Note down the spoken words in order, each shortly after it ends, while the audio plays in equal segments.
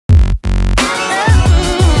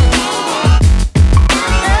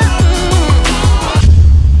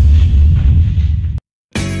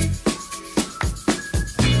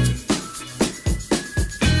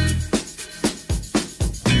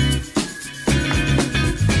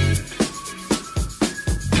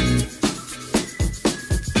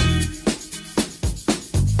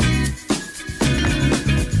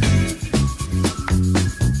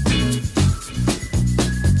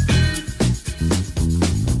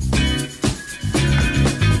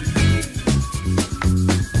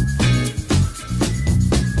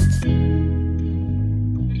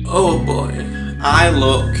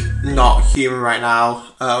look not human right now.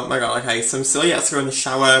 Oh my god, okay, so I'm still yet to go in the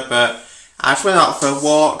shower, but I just went out for a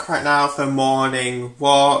walk right now, for a morning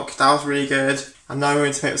walk. That was really good. I'm now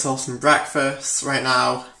going to make myself some breakfast right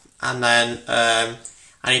now, and then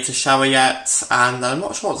I need to shower yet, and I'm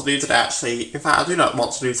not sure what to do today actually. In fact, I do know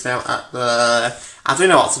what to do today. I do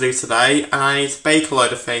know what to do today, and I need to bake a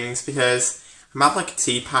load of things because I'm having like a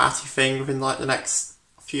tea party thing within like the next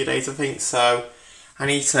few days, I think, so I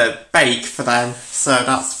need to bake for them, so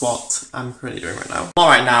that's what I'm currently doing right now. Not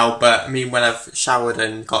right now, but I mean when I've showered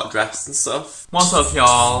and got dressed and stuff. What's up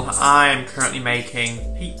y'all, I'm currently making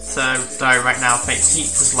pizza, so right now I'll make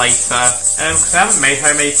pizzas later, because I haven't made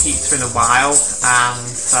homemade pizza in a while, and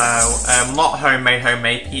so, not homemade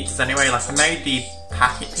pizzas anyway. Like I made the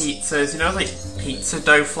packet pizzas, you know, like pizza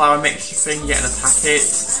dough flour mixture thing you get in a packet.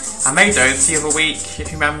 I made those the other week,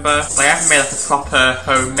 if you remember. But I haven't made like a proper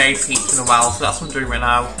homemade pizza in a while, so that's what I'm doing right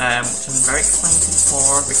now, which I'm very excited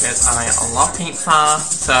for because I love pizza.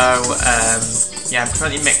 So yeah, I'm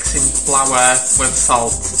currently mixing flour with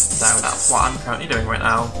salt, so that's what I'm currently doing right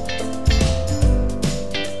now.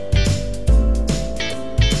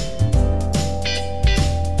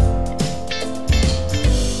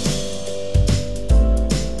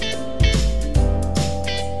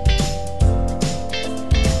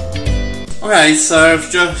 Okay, so I've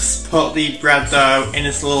just put the bread dough in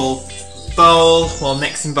this little bowl, well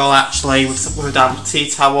mixing bowl actually, with a damp tea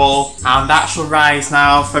towel, and that should rise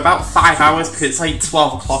now for about 5 hours because it's like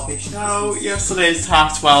 12 o'clock-ish. No, yesterday is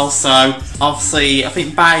 12:30, so obviously I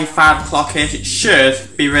think by 5 o'clock-ish it should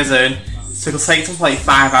be risen, so it'll take us like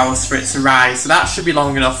 5 hours for it to rise, so that should be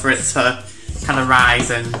long enough for it to kind of rise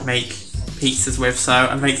and make pizzas with, so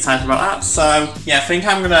I'm very excited about that. So yeah, I think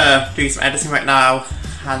I'm gonna do some editing right now,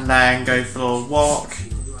 and then go for a little walk,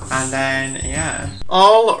 and then yeah.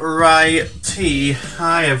 Alrighty,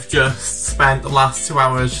 I have just spent the last 2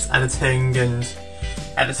 hours just editing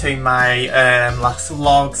my last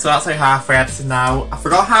vlog, so that's like halfway edited now. I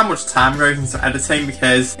forgot how much time goes into editing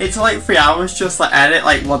because it took like 3 hours just to edit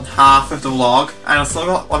like one half of the vlog, and I've still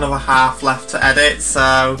got one other half left to edit,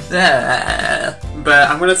 so yeah. But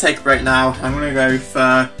I'm gonna take a break now. I'm gonna go for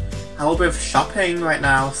a little bit of shopping right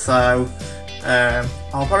now, so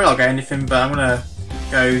I'll probably not get anything, but I'm gonna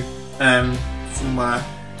go somewhere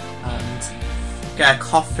and get a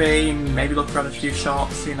coffee, maybe look around a few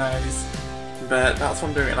shops, who knows. But that's what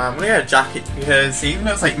I'm doing right now. I'm gonna get a jacket because even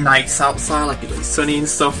though it's like nice outside, like it's like sunny and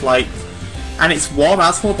stuff, like, and it's warm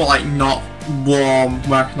as well, but like not warm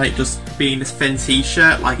where I can like just be in this thin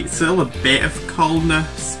t-shirt, like it's still a bit of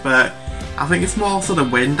coldness, but I think it's more also the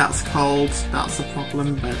wind that's cold, that's the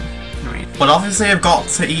problem, but obviously I've got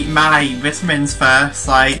to eat my vitamins first.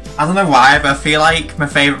 Like, I don't know why, but I feel like my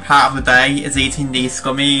favourite part of the day is eating these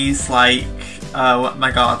gummies. Like, oh my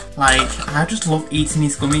god. Like, I just love eating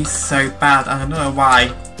these gummies so bad, and I don't know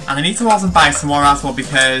why. And I need to also buy some more as well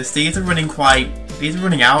because these are running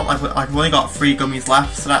out. Like I've only got 3 gummies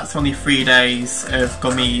left, so that's only 3 days of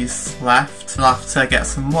gummies left. I'll have to get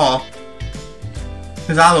some more.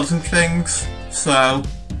 Because I love some things so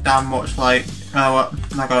damn much, like, oh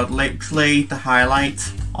my god, literally the highlight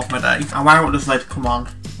of my day. And why won't this lid come on?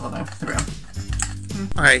 I don't know. There we go.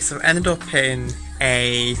 Okay, so I ended up in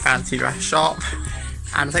a fancy dress shop,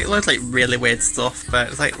 and it's like loads of like really weird stuff, but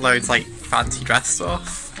it's like loads like fancy dress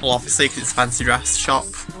stuff. Well, obviously because it's a fancy dress shop,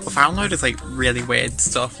 but I found loads of like really weird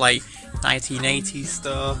stuff, like 1980s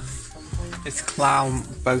stuff, this clown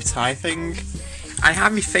bow tie thing. I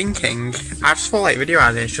had me thinking, I just thought like video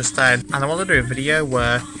ideas just then, and I want to do a video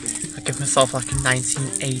where I give myself like a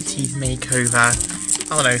 1980s makeover.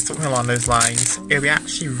 I don't know, something along those lines. It would be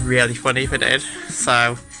actually really funny if I did.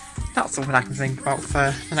 So that's something I can think about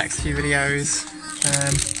for the next few videos.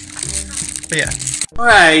 But yeah.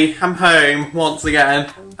 Okay, I'm home once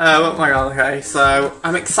again. Oh my god, okay, so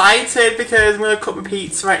I'm excited because I'm going to cook my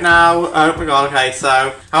pizza right now. Oh my god, okay,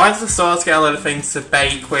 so I went to the store to get a load of things to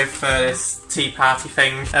bake with for this tea party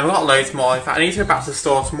thing. And we've got loads more. In fact, I need to go back to the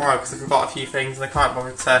store tomorrow because I've got a few things and I can't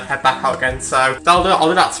bother to head back out again. So I'll do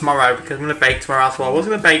that tomorrow because I'm going to bake tomorrow as well. I was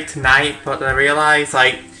going to bake tonight, but then I realised,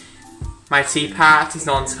 like, my tea party's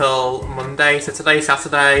not until Monday, so today's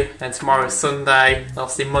Saturday, and tomorrow's Sunday, and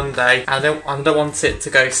obviously Monday, and I don't want it to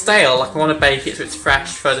go stale. Like, I want to bake it so it's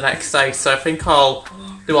fresh for the next day, so I think I'll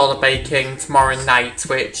do all the baking tomorrow night,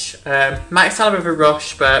 which might sound a bit of a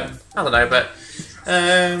rush, but I don't know, but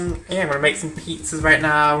yeah, I'm going to make some pizzas right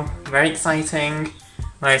now. Very exciting.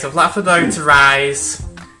 Right, so I've left the dough to rise.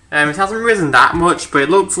 It hasn't risen that much, but it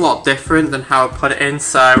looks a lot different than how I put it in,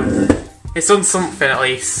 so it's done something at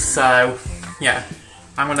least, so yeah.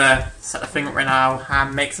 I'm gonna set the thing up right now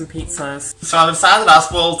and make some pizzas. So I've decided as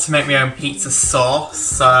well to make my own pizza sauce,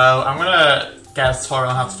 so I'm gonna get a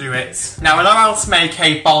tutorial on how to do it. Now I know how to make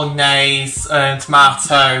a bolognese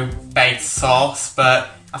tomato based sauce, but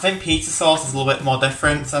I think pizza sauce is a little bit more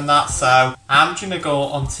different than that, so I'm just gonna go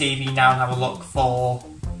on TV now and have a look for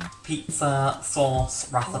pizza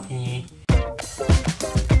sauce recipe.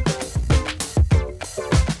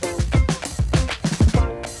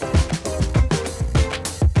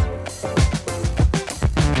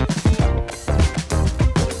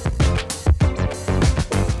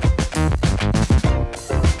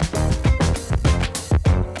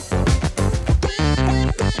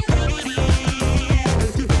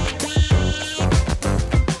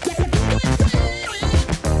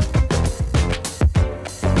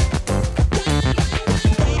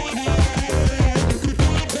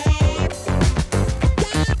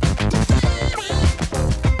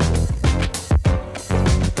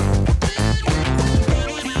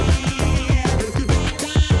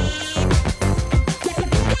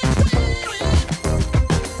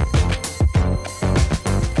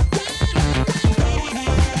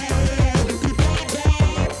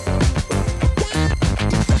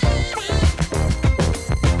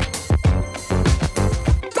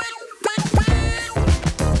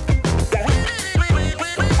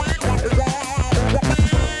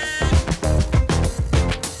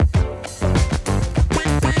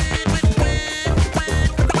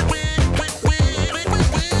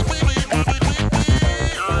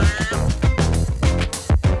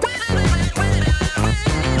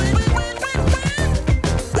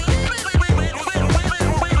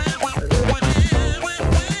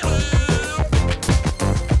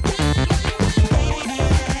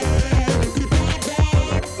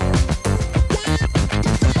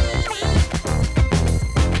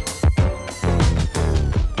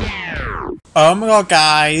 Oh my god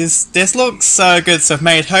guys, this looks so good. So I've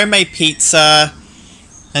made homemade pizza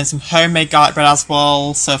and some homemade garlic bread as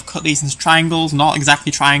well. So I've cut these into triangles, not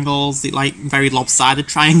exactly triangles, they're like very lopsided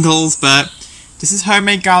triangles, but this is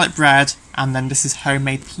homemade garlic bread and then this is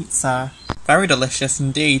homemade pizza. Very delicious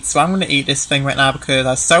indeed. So I'm going to eat this thing right now because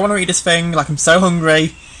I so want to eat this thing, like I'm so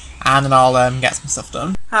hungry, and then I'll get some stuff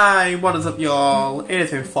done. Hi, what is up y'all? It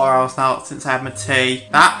has been 4 hours now since I had my tea.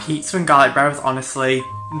 That pizza and garlic bread was honestly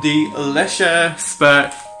delicious,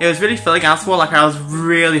 but it was really filling as well. Like I was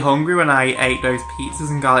really hungry when I ate those pizzas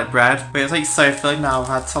and garlic bread, but it was like so filling now.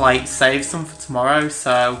 I had to like save some for tomorrow,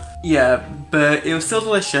 so yeah, but it was still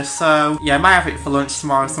delicious. So yeah, I might have it for lunch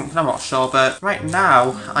tomorrow or something, I'm not sure, but right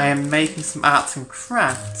now I am making some arts and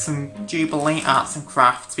crafts, some Jubilee arts and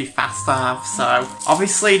crafts to be fast to have. So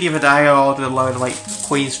obviously the other day I ordered a load of like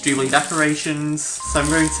Queen's Jubilee decorations, so I'm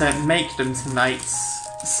going to make them tonight.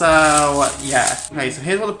 So yeah, okay, so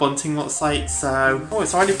here's what the bunting looks like. So, oh,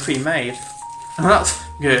 it's already pre-made. Oh, that's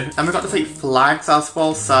good. And we've got to take flags as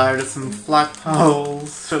well, so there's some flag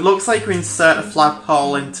poles. So it looks like we insert a flag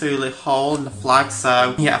pole into the hole in the flag,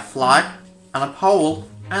 so you get a flag and a pole,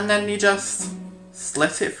 and then you just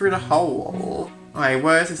slit it through the hole. Okay,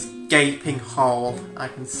 where's this gaping hole I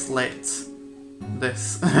can slit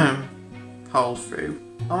this hole through?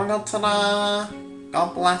 Oh my god, ta-da!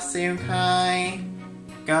 God bless you, okay?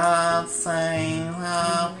 God save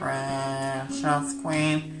our precious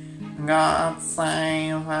Queen. God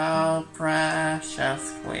save our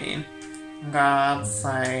precious Queen. God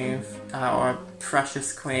save our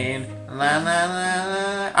precious Queen. La, la, la,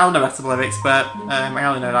 la. I don't know the rest of the lyrics, but I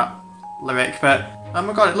only know that lyric, but oh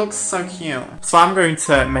my god, it looks so cute. So I'm going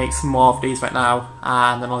to make some more of these right now,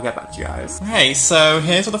 and then I'll get back to you guys. Okay, so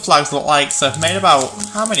here's what the flags look like. So I've made about,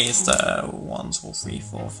 how many is there? 1, 2, 3,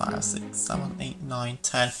 4, 5, 6, 7, 8, 9,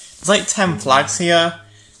 10. There's like 10 flags here.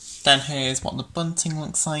 Then here's what the bunting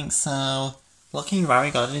looks like, so looking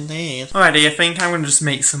very good indeed. Alrighty, I think I'm going to just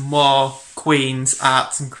make some more Queen's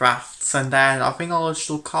arts and crafts, and then I think I'll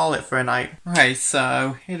just call it for a night. Okay,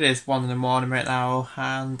 so it is 1 in the morning right now,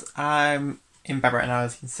 and I'm in bed right now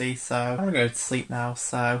as you can see, so I'm gonna go to sleep now.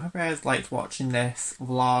 So I hope you guys liked watching this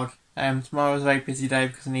vlog. Tomorrow's a very busy day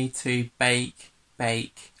because I need to bake,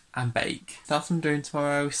 and bake. That's what I'm doing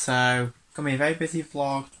tomorrow, so gonna be a very busy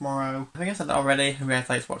vlog tomorrow. I think I said that already. I hope you guys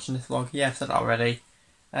liked watching this vlog. Yeah, I said that already.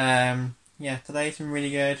 Yeah, today's been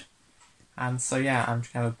really good. And so yeah, I'm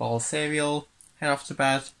just gonna have a bowl of cereal, head off to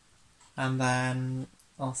bed, and then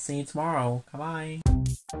I'll see you tomorrow. Bye bye.